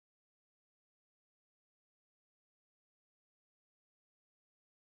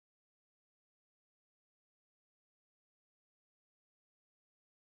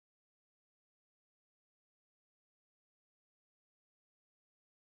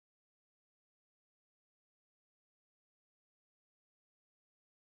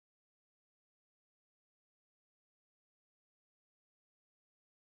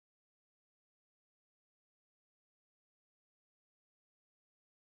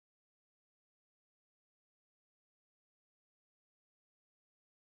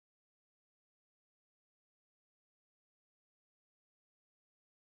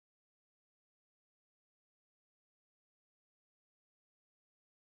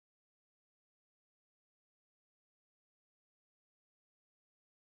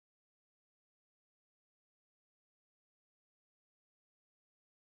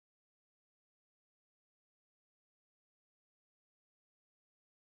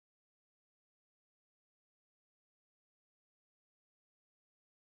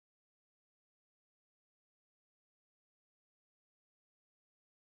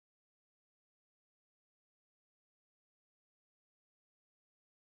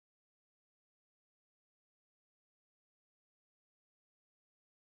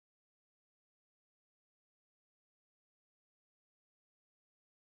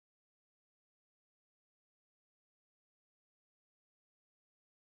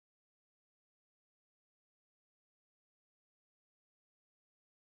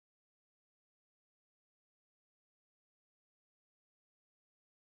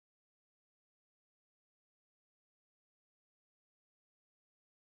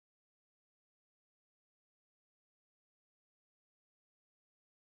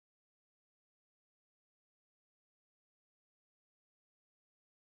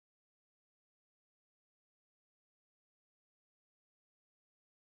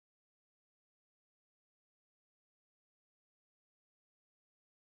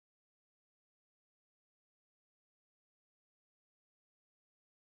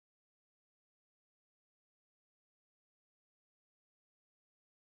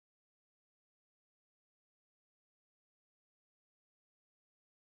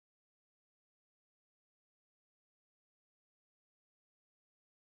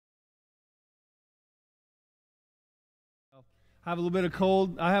I have a little bit of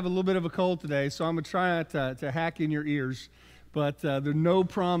cold. I have a little bit of a cold today, so I'm going to try not to hack in your ears. But there are no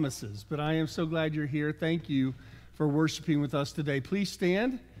promises. But I am so glad you're here. Thank you for worshiping with us today. Please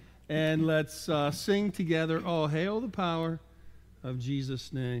stand and let's sing together. Oh, hail the power of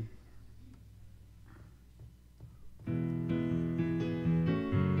Jesus' name.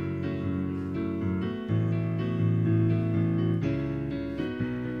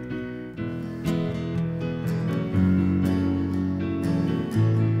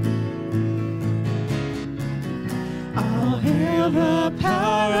 The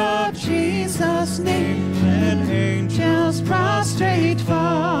power of Jesus' name, and angels prostrate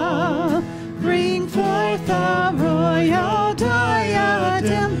fall, bring forth the royal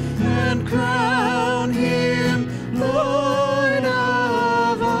diadem, and crown him Lord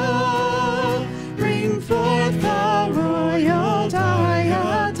of all. Bring forth the royal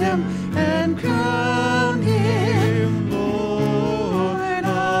diadem, and crown him Lord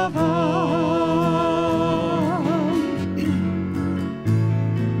of all.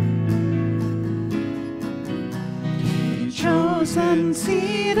 Chosen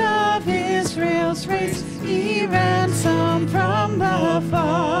seed of Israel's race, he ransomed from the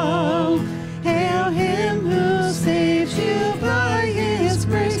fall.